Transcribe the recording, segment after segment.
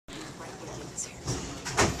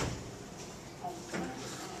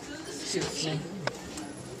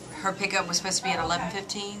Her pickup was supposed to be at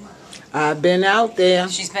 11:15. I've been out there.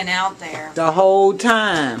 She's been out there the whole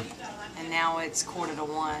time. And now it's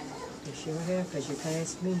 1:45. You sure have, because you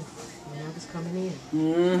passed me when I was coming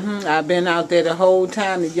in. I've been out there the whole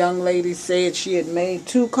time. The young lady said she had made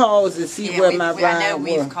 2 calls to see where my ride was. I know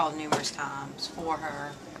we've called numerous times for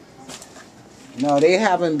her. No, they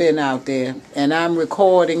haven't been out there. And I'm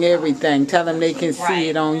recording everything. Tell them they can see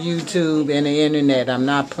it on YouTube and the internet. I'm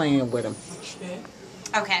not playing with them.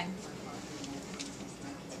 Okay.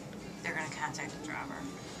 They're going to contact the driver.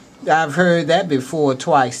 I've heard that before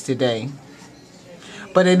twice today.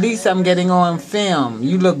 But at least I'm getting on film.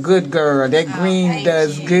 You look good, girl. That green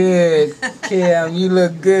does good. Kim, you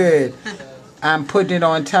look good. I'm putting it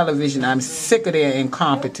on television. I'm sick of their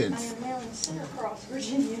incompetence.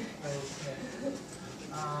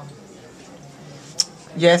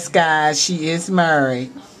 Yes, guys, she is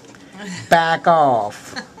married. Back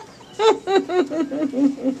off.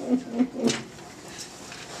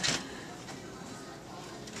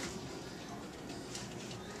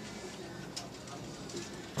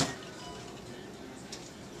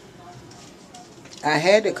 I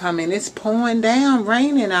had to come in. It's pouring down,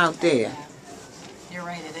 raining out there. You're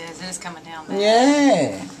right, it is. It is coming down there.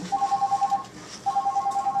 Yeah.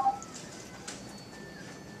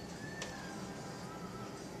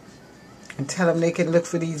 And tell them they can look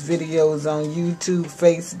for these videos on YouTube,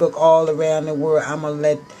 Facebook, all around the world. I'm going to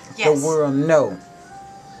let the world know.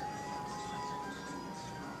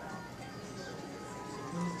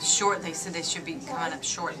 They said they should be coming up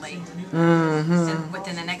shortly.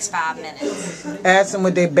 Within the next 5 minutes. Ask them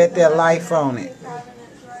would they bet their life on it.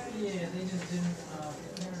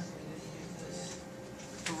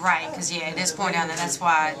 Right, because at this point down there, that's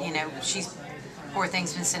why, poor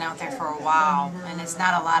thing's been sitting out there for a while, and it's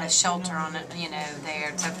not a lot of shelter on it, there,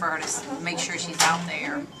 except for her to make sure she's out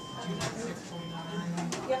there.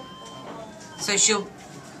 So she'll,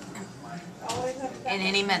 in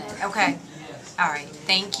any minute. Okay. All right.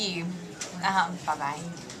 Thank you. Bye-bye.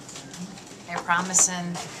 They're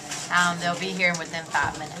promising they'll be here within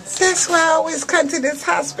 5 minutes. That's why I always come to this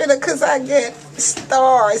hospital, because I get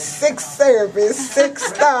stars, 6 service, 6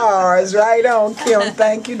 stars. Right on, Kim.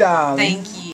 Thank you, darling. Thank you.